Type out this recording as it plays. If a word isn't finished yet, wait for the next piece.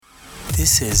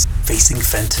This is Facing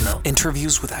Fentanyl.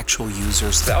 Interviews with actual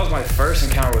users. That was my first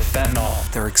encounter with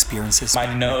fentanyl. Their experiences.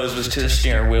 My nose was to the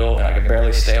steering wheel and I could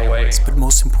barely stay awake. But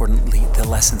most importantly, the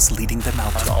lessons leading them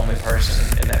out I'm the only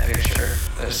person in that picture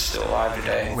that is still alive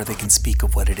today. where they can speak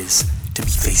of what it is to be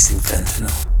facing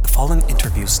fentanyl. The following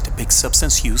interviews depict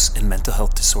substance use and mental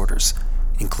health disorders,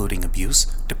 including abuse,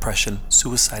 depression,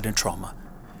 suicide, and trauma.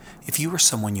 If you or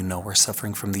someone you know are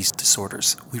suffering from these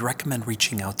disorders, we recommend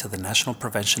reaching out to the National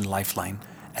Prevention Lifeline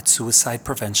at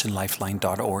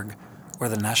suicidepreventionlifeline.org or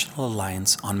the National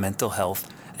Alliance on Mental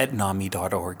Health at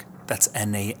NAMI.org. That's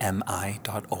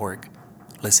NAMI.org.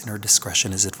 Listener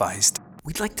discretion is advised.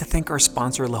 We'd like to thank our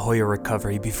sponsor, La Jolla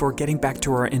Recovery, before getting back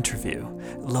to our interview.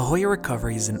 La Jolla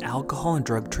Recovery is an alcohol and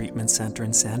drug treatment center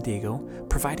in San Diego,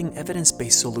 providing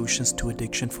evidence-based solutions to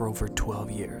addiction for over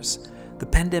 12 years. The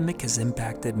pandemic has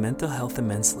impacted mental health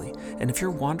immensely, and if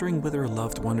you're wondering whether a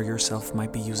loved one or yourself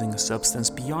might be using a substance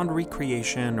beyond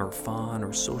recreation or fun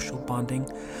or social bonding,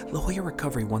 La Jolla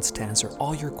Recovery wants to answer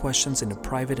all your questions in a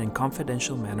private and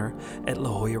confidential manner at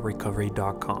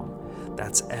lajollarecovery.com.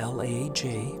 That's LAJOLLA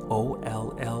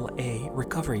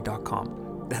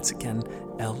recovery.com. That's again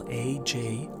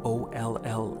LAJOLLA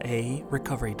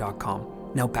recovery.com.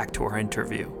 Now back to our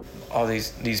interview. All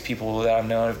these people that I've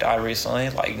known have died recently,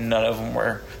 like none of them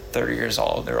were 30 years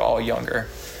old. They're all younger.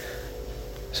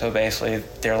 So basically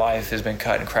their life has been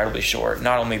cut incredibly short.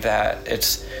 Not only that,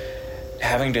 it's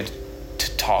having to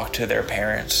talk to their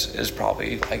parents is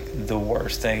probably like the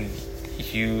worst thing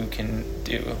you can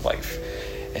do. Like,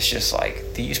 it's just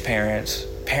like these parents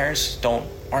aren't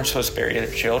supposed to bury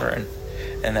their children,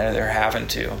 and they're having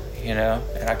to, you know.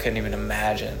 And I couldn't even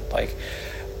imagine. Like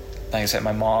I said,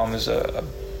 my mom is a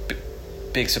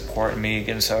big support in me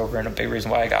getting sober and a big reason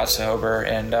why I got sober.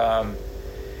 And I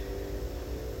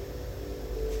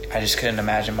just couldn't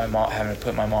imagine my mom having to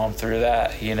put my mom through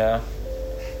that, you know.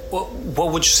 Well,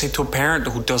 what would you say to a parent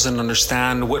who doesn't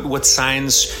understand? What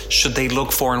signs should they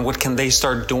look for, and what can they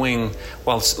start doing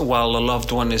while a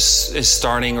loved one is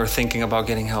starting or thinking about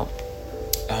getting help?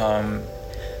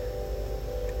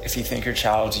 If you think your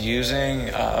child's using,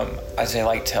 I'd say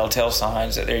like telltale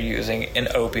signs that they're using an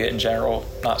opiate in general,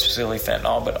 not specifically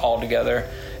fentanyl, but altogether,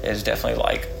 is definitely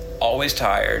like always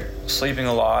tired, sleeping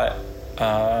a lot,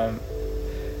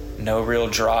 no real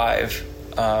drive,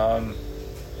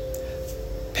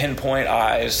 pinpoint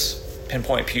eyes,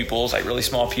 pinpoint pupils, like really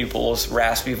small pupils,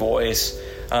 raspy voice.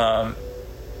 And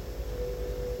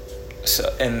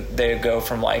they go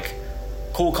from like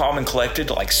cool, calm, and collected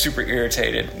to like super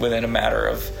irritated within a matter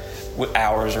of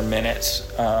hours or minutes.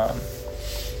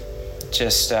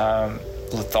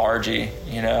 Lethargy,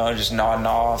 you know, just nodding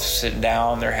off, sitting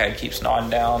down, their head keeps nodding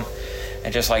down,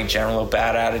 and just like general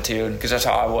bad attitude, because that's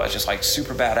how I was, just like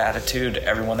super bad attitude to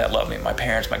everyone that loved me, my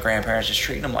parents, my grandparents, just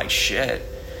treating them like shit.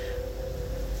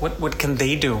 What can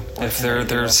they do if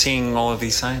they're seeing all of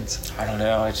these signs? I don't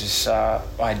know. I just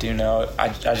I do know. I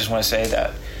just want to say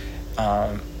that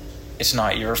it's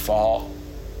not your fault,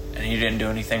 and you didn't do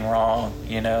anything wrong.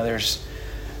 You know, there's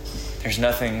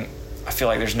nothing. I feel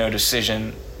like there's no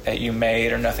decision that you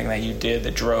made or nothing that you did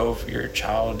that drove your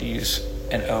child to use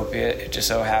an opiate. It just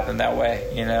so happened that way.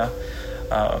 You know,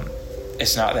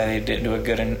 it's not that they didn't do a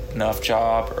good enough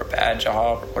job or a bad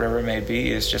job or whatever it may be.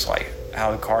 It's just like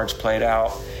how the cards played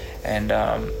out. And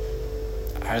I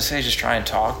would say just try and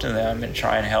talk to them and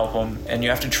try and help them. And you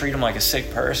have to treat them like a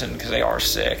sick person, because they are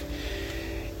sick.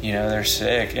 You know, they're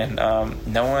sick. And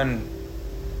no one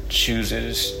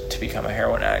chooses to become a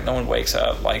heroin addict. No one wakes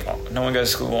up, like, no one goes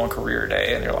to school on career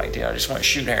day and they're like, dude, I just want to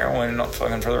shoot heroin and not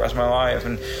fucking for the rest of my life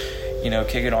and, you know,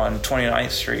 kick it on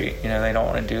 29th Street. You know, they don't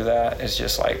want to do that. It's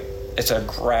just like, it's a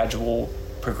gradual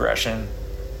progression.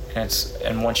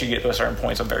 And once you get to a certain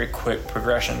point, it's a very quick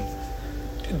progression.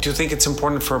 Do you think it's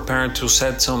important for a parent to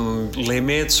set some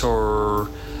limits, or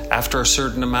after a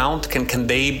certain amount, can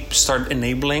they start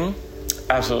enabling?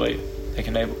 Absolutely. They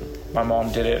can enable. My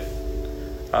mom did it.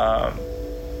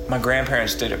 My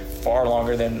grandparents did it far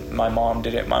longer than my mom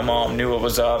did it. My mom knew what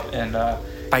was up and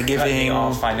by giving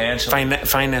off financially.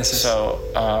 Finances. So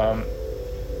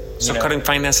cutting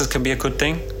finances can be a good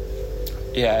thing?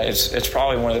 Yeah, it's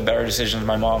probably one of the better decisions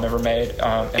my mom ever made.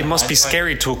 It must be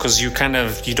scary too, because you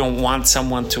don't want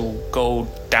someone to go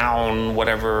down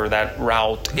whatever that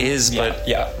route is. But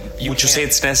would you say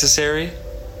it's necessary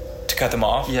to cut them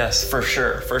off? Yes, for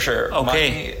sure. Okay,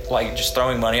 money, like just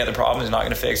throwing money at the problem is not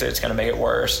going to fix it. It's going to make it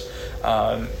worse.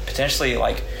 Potentially,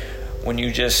 like when you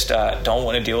just don't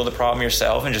want to deal with the problem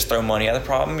yourself and just throw money at the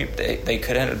problem, they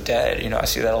could end up dead. You know, I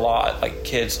see that a lot. Like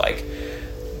kids, like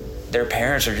their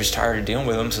parents are just tired of dealing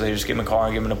with them, so they just give them a car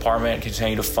and give them an apartment and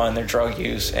continue to fund their drug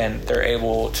use, and they're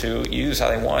able to use how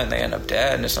they want, and they end up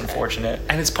dead, and it's unfortunate.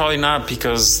 And it's probably not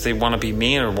because they want to be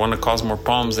mean or want to cause more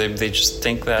problems. They just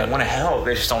think that... They want to help.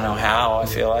 They just don't know how, I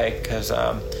feel like, because,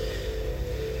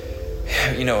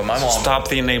 you know, my mom... Stop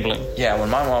the enabling. Yeah, when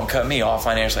my mom cut me off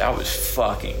financially, I was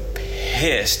fucking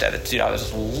pissed at it. Dude, I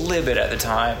was livid at the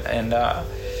time, and...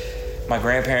 my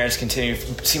grandparents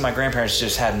my grandparents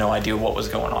just had no idea what was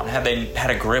going on. Had they had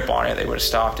a grip on it, they would have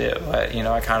stopped it. But, you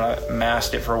know, I kind of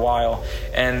masked it for a while.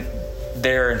 And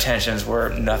their intentions were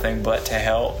nothing but to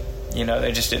help. You know,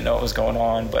 they just didn't know what was going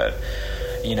on. But,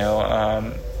 you know,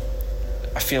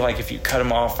 I feel like if you cut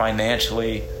them off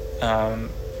financially, then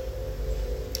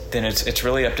it's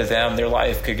really up to them. Their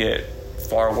life could get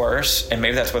far worse, and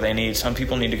maybe that's what they need. Some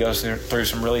people need to go through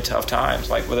some really tough times,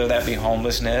 like whether that be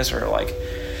homelessness or like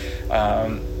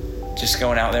just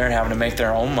going out there and having to make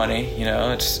their own money. You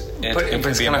know, it's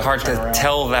kind of hard to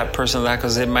tell that person that,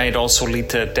 because it might also lead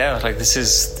to death. Like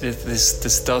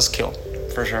this does kill.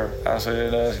 For sure, absolutely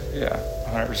it does. Yeah,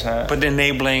 100%. But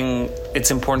enabling,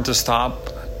 it's important to stop.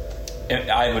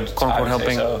 I would helping.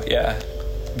 Say so, yeah,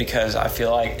 because I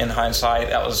feel like in hindsight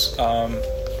that was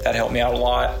that helped me out a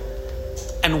lot.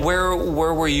 And where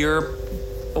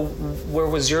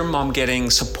was your mom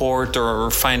getting support or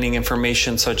finding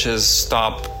information such as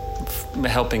stop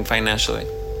helping financially?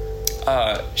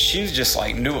 She just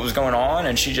like knew what was going on,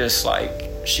 and she just like,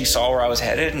 she saw where I was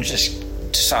headed and just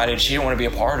decided she didn't want to be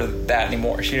a part of that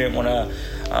anymore. She didn't want to,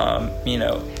 you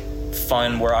know,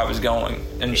 fund where I was going,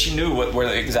 and she knew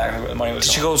where exactly the money was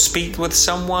going. Did you go speak with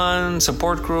someone,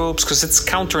 support groups? Because it's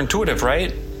counterintuitive,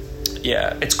 right?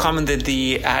 Yeah, it's common that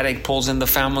the addict pulls in the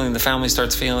family, and the family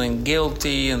starts feeling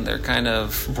guilty, and they're kind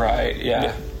of right.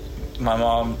 Yeah,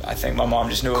 I think my mom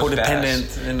just knew what was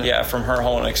best. Yeah, from her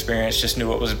whole experience, just knew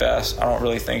what was best. I don't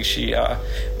really think she, I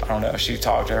don't know, she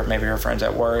talked to maybe her friends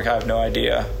at work. I have no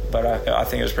idea, but I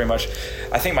think it was pretty much.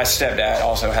 I think my stepdad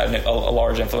also had a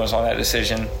large influence on that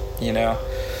decision. You know,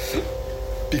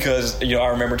 because, you know, I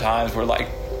remember times where like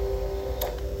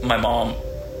my mom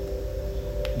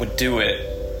would do it,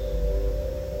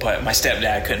 but my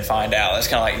stepdad couldn't find out. That's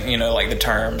kind of like, you know, like the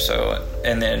term. So,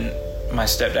 and then my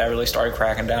stepdad really started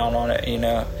cracking down on it, you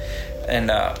know. And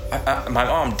my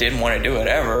mom didn't want to do it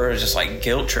ever. It was just like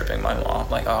guilt tripping my mom,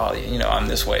 like, oh, you know, I'm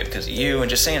this way because of you, and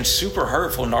just saying super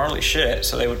hurtful, gnarly shit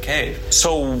so they would cave.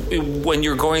 So when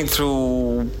you're going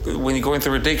through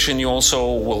addiction, you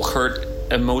also will hurt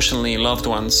emotionally loved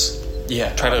ones.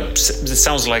 Yeah. It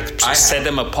sounds like set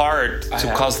them apart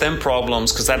to cause them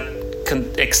problems, because that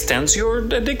extends your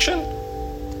addiction.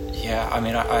 Yeah, I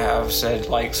mean, I have said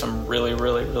like some really,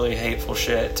 really, really hateful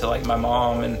shit to like my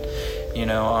mom, and you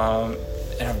know,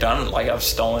 and I've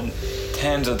stolen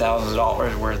tens of thousands of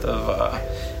dollars worth of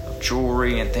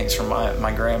jewelry and things from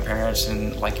my grandparents,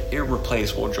 and like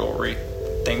irreplaceable jewelry,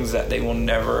 things that they will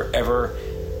never ever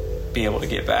be able to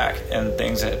get back, and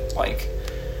things that like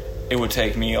it would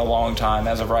take me a long time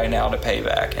as of right now to pay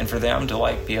back. And for them to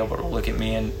like be able to look at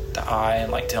me in the eye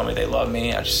and like tell me they love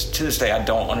me, I just, to this day, I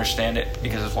don't understand it,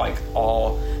 because of like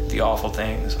all the awful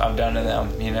things I've done to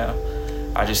them, you know.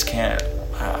 I just can't,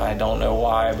 I don't know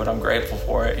why, but I'm grateful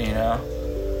for it, you know.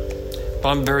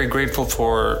 Well, I'm very grateful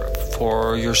for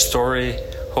your story.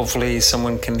 Hopefully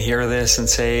someone can hear this and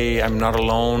say, I'm not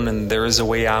alone and there is a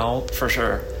way out. For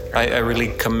sure. I really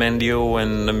commend you,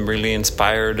 and I'm really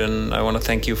inspired, and I want to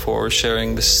thank you for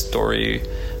sharing this story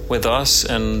with us,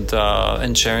 and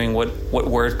sharing what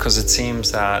worked, because it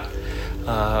seems that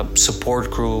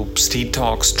support groups,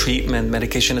 detox treatment,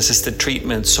 medication-assisted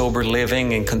treatment, sober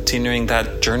living, and continuing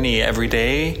that journey every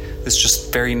day is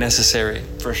just very necessary.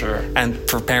 For sure. And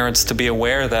for parents to be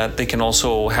aware that they can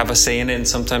also have a say in it, and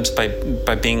sometimes by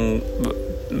being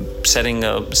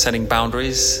setting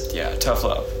boundaries. Yeah, tough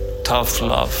love. Tough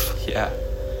love. Yeah.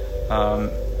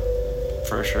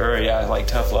 For sure. Yeah, like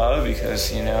tough love,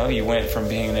 because, you know, you went from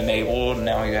being enabled, and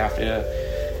now you have to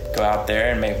go out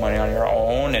there and make money on your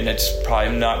own, and it's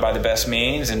probably not by the best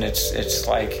means, and it's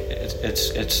tough.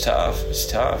 It's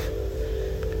tough.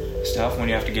 It's tough when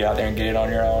you have to get out there and get it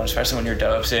on your own, especially when you're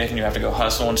dope sick and you have to go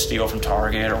hustle and steal from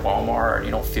Target or Walmart, and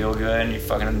you don't feel good, and you're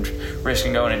fucking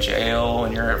risking going to jail,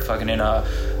 and you're fucking in a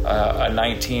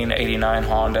 1989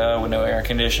 Honda with no air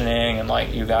conditioning, and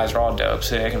like you guys are all dope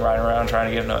sick and riding around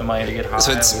trying to get money to get high.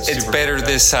 So it's better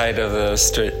this side of the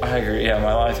street. I agree. Yeah,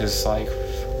 my life is like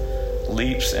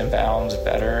leaps and bounds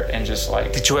better, and just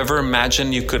like... Did you ever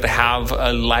imagine you could have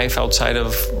a life outside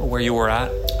of where you were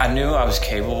at? I knew I was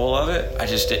capable of it. I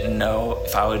just didn't know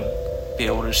if I would be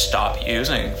able to stop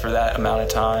using for that amount of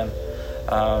time.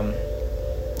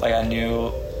 Like I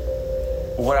knew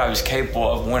what I was capable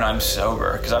of when I'm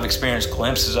sober, because I've experienced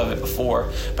glimpses of it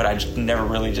before, but I just never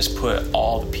really just put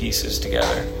all the pieces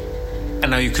together. I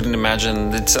know you couldn't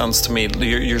imagine. It sounds to me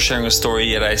you're sharing a story,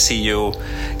 yet I see you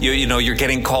know you're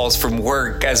getting calls from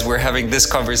work as we're having this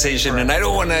conversation, and I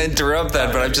don't want to interrupt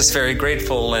that, but I'm just very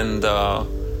grateful. And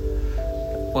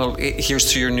well,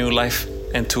 here's to your new life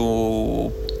and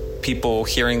to people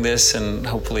hearing this and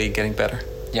hopefully getting better.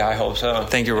 Yeah, I hope so.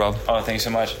 Thank you, Rob. Oh, thank you so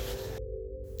much.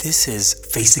 This is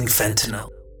Facing Fentanyl.